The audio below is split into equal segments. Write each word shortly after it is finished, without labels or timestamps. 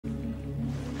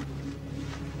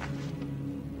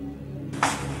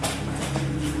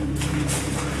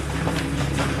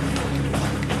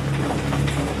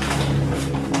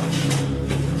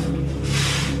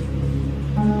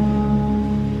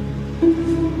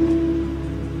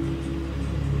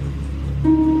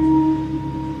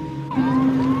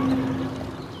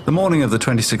The morning of the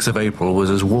 26th of April was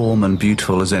as warm and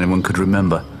beautiful as anyone could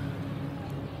remember.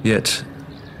 Yet,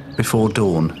 before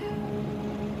dawn,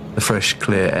 the fresh,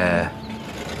 clear air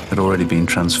had already been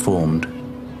transformed.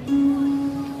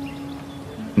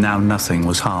 Now nothing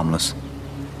was harmless.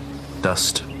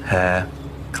 Dust, hair,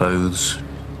 clothes,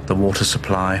 the water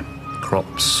supply,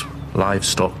 crops,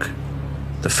 livestock,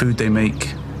 the food they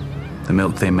make, the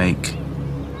milk they make,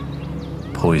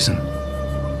 poison.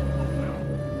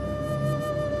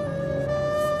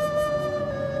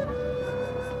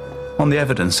 On the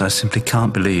evidence, I simply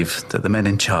can't believe that the men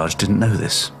in charge didn't know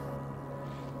this.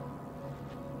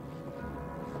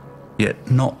 Yet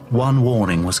not one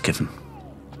warning was given.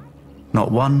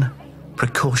 Not one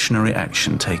precautionary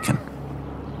action taken.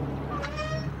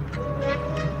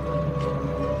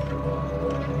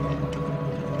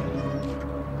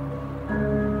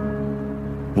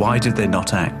 Why did they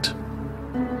not act?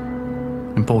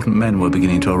 Important men were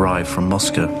beginning to arrive from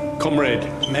Moscow. Comrade,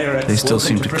 Mayor, they still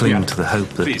seemed to cling to the hope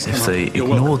that if they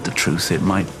ignored the truth, it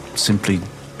might simply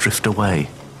drift away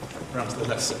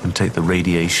and take the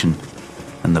radiation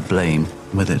and the blame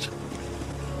with it.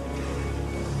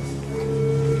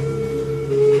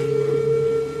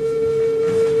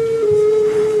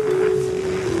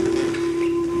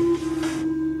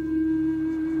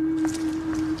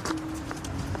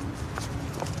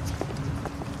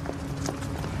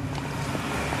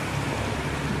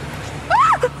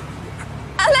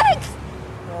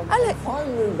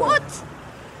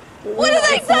 What have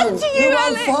they done to you,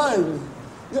 Alex? Fine.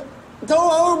 Go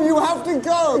home, you have to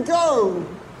go. Go.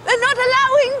 They're not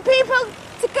allowing people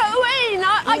to go in.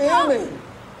 I can't.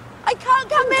 I can't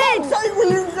come in. For God's sake,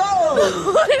 will you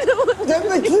go? Get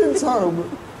the kids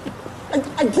home.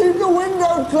 And keep the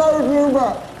window closed,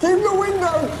 Luba. Keep the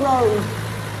window closed.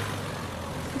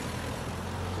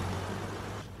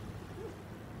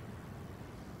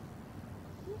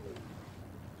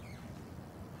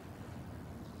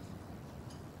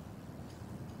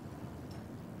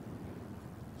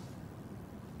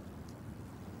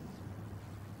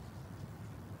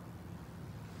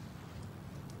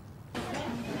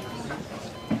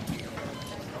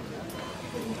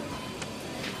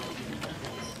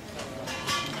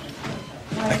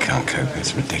 I can't cope,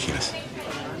 it's ridiculous.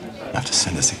 I have to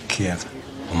send us to Kiev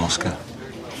or Moscow.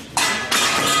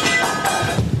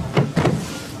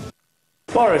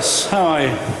 Boris, how are you?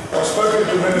 I've spoken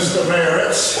to Minister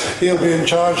Mayeritz. He'll be in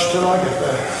charge till I get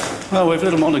there. Well, we've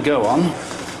little more to go on.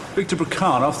 Viktor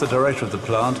Brukhanov, the director of the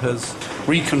plant, has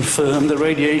reconfirmed that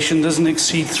radiation doesn't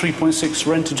exceed 3.6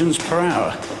 rentgens per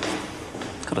hour.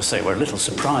 Got to say, we're a little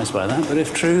surprised by that, but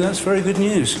if true, that's very good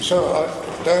news. So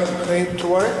I don't need to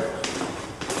worry?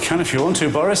 You can if you want to,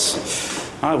 Boris.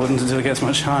 I wouldn't until it gets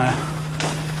much higher.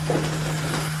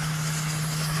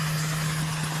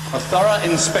 A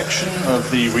thorough inspection of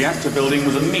the reactor building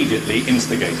was immediately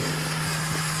instigated.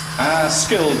 Our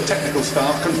skilled technical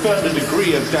staff confirmed a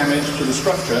degree of damage to the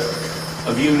structure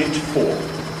of Unit 4.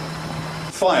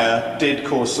 Fire did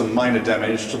cause some minor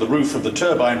damage to the roof of the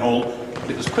turbine hall, but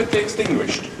it was quickly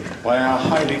extinguished by our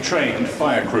highly trained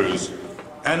fire crews.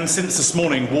 And since this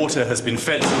morning, water has been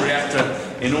fed to the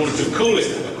reactor in order to cool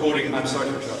it, according... I'm sorry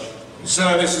to interrupt.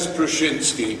 Sir, this is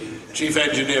Prushinsky, Chief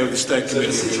Engineer of the State Committee.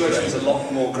 The situation is a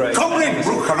lot more grave. Comrade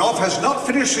Brukhanov has not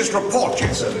finished his report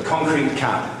yet. So the concrete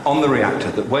cap on the reactor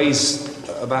that weighs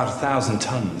about 1,000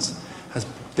 tons has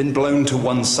been blown to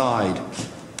one side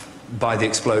by the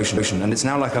explosion, and it's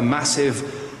now like a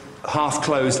massive,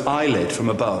 half-closed eyelid from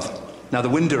above. Now, the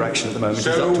wind direction at the moment is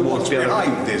up towards the other... So what's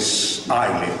behind this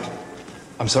eyelid?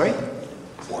 I'm sorry?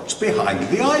 What's behind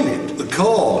the eyelid? The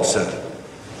core, sir.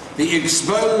 The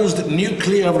exposed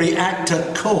nuclear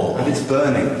reactor core. And it's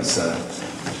burning, sir.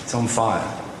 It's on fire.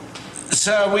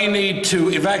 Sir, we need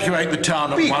to evacuate the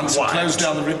town at once and close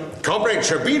down the... Comrade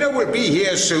Sabina will be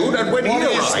here soon, and when he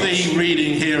arrives... What is the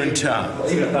reading here in town? Well,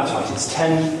 even at that height, it's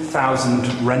 10,000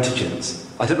 rentgens.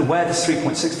 I don't know where this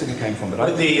 3.6 figure came from,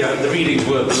 but the readings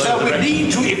were below. So we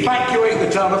need to evacuate the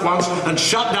town at once and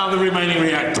shut down the remaining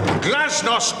reactor.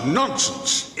 Glasnost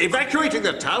nonsense. Evacuating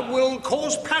the town will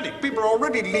cause panic. People are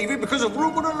already leaving because of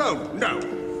rumour alone. No.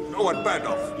 Oh, and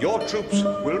Badov, your troops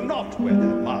will not wear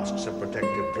their masks and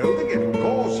protective clothing. It will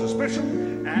cause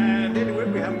suspicion. And anyway,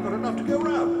 we haven't got enough to go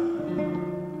round.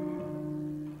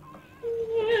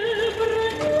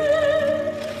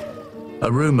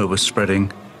 a rumour was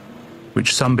spreading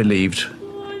which some believed,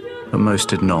 but most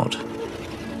did not.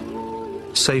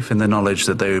 Safe in the knowledge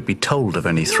that they would be told of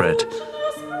any threat,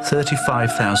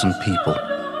 35,000 people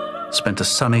spent a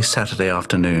sunny Saturday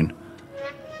afternoon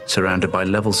surrounded by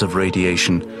levels of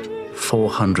radiation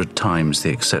 400 times the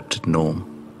accepted norm.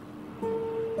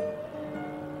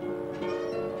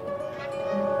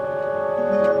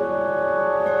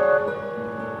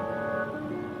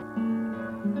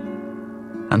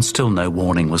 And still no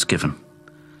warning was given,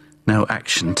 no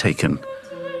action taken,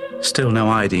 still no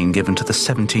iodine given to the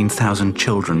 17,000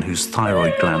 children whose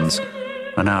thyroid glands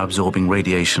are now absorbing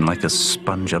radiation like a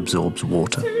sponge absorbs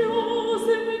water.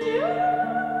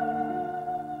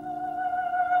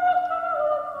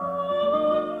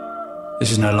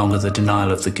 This is no longer the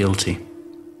denial of the guilty.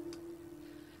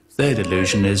 Their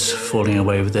delusion is falling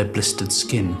away with their blistered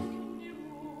skin.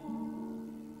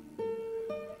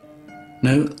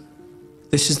 No,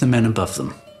 this is the men above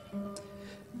them.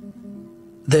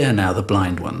 They are now the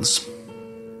blind ones.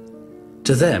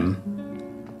 To them,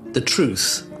 the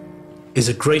truth is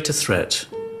a greater threat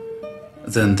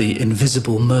than the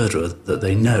invisible murderer that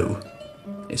they know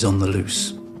is on the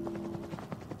loose.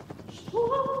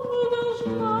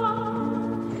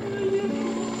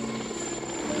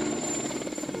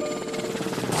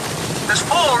 There's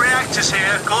 4 reactors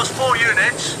here, of course, 4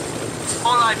 units,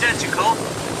 all identical.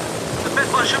 The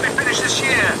 5th one should be finished this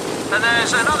year, and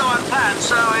there's another one planned,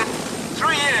 so in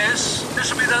 3 years,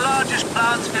 this will be the largest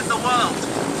plant in the world.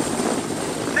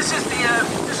 This is the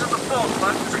 4th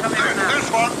one that's coming in now. This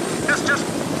one? Just to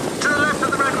the left of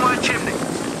the red and white chimney.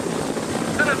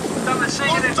 Could have done the scene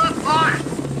in it. What's that light?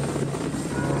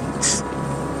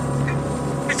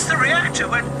 It's the reactor.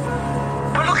 We're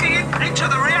looking into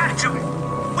the reactor.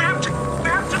 We have to move. We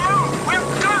have to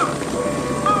go.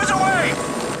 Move us away.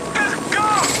 Go.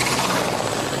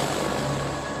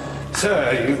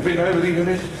 Sir, you've been over the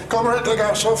unit? Comrade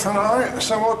Legasov and I,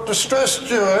 somewhat distressed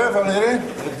you, Valeri?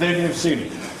 Then you've seen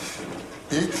it.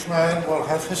 Each man will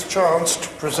have his chance to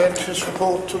present his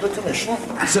report to the Commission.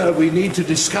 Sir, we need to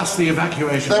discuss the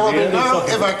evacuation. There will be no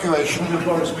evacuation.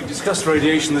 Boris, we discussed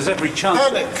radiation. There's every chance.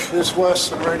 Panic is worse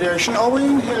than radiation. Are we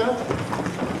in here?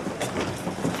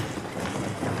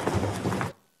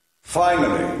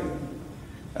 Finally,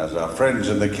 as our friends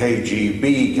in the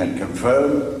KGB can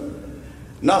confirm,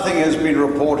 nothing has been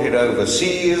reported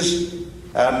overseas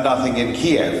and nothing in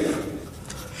Kiev.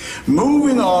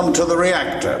 Moving on to the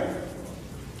reactor.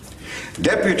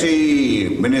 Deputy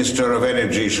Minister of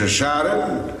Energy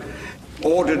Shasharin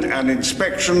ordered an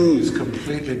inspection. It's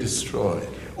completely destroyed.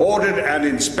 Ordered an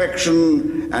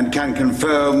inspection and can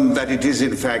confirm that it is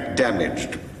in fact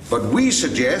damaged. But we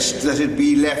suggest that it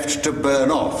be left to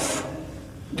burn off.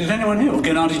 Did anyone hear what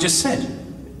Gennady just said?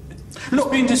 Look,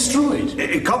 it's been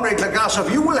destroyed. Comrade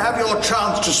Legasov, you will have your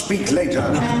chance to speak later.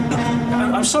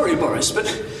 I'm sorry, Boris, but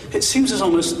it seems there's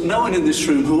almost no one in this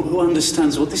room who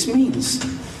understands what this means.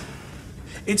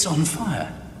 It's on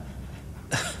fire.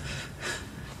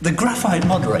 The graphite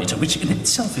moderator, which in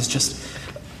itself is just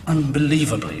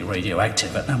unbelievably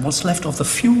radioactive, and what's left of the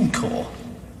fuel core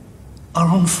are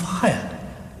on fire.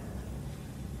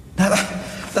 Now,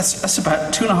 that's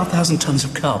about 2,500 tons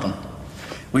of carbon,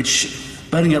 which,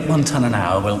 burning at 1 ton an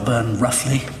hour, will burn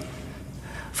roughly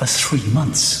for 3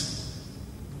 months.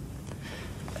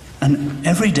 And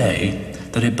every day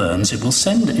that it burns, it will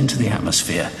send into the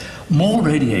atmosphere more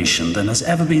radiation than has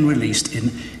ever been released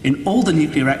in all the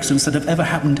nuclear accidents that have ever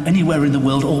happened anywhere in the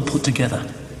world, all put together.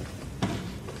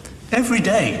 Every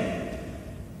day.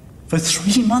 For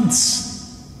 3 months.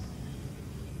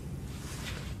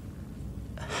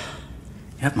 You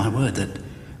have my word that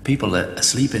people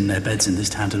asleep in their beds in this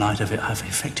town tonight have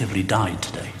effectively died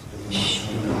today.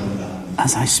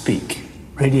 As I speak,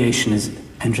 radiation is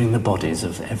entering the bodies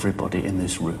of everybody in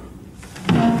this room.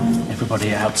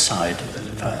 Everybody outside,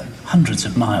 hundreds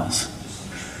of miles.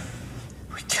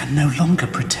 We can no longer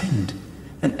pretend.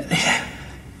 And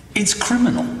it's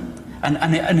criminal.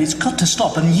 And it's got to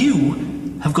stop, and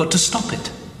you have got to stop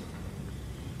it.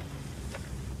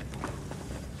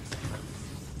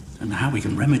 I don't know how we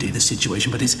can remedy the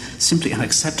situation, but it's simply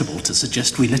unacceptable to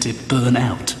suggest we let it burn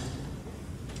out.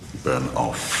 Burn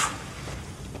off.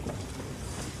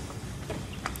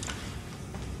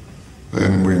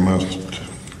 Then we must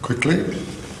quickly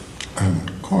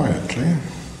and quietly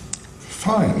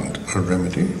find a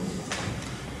remedy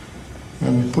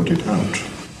and put it out.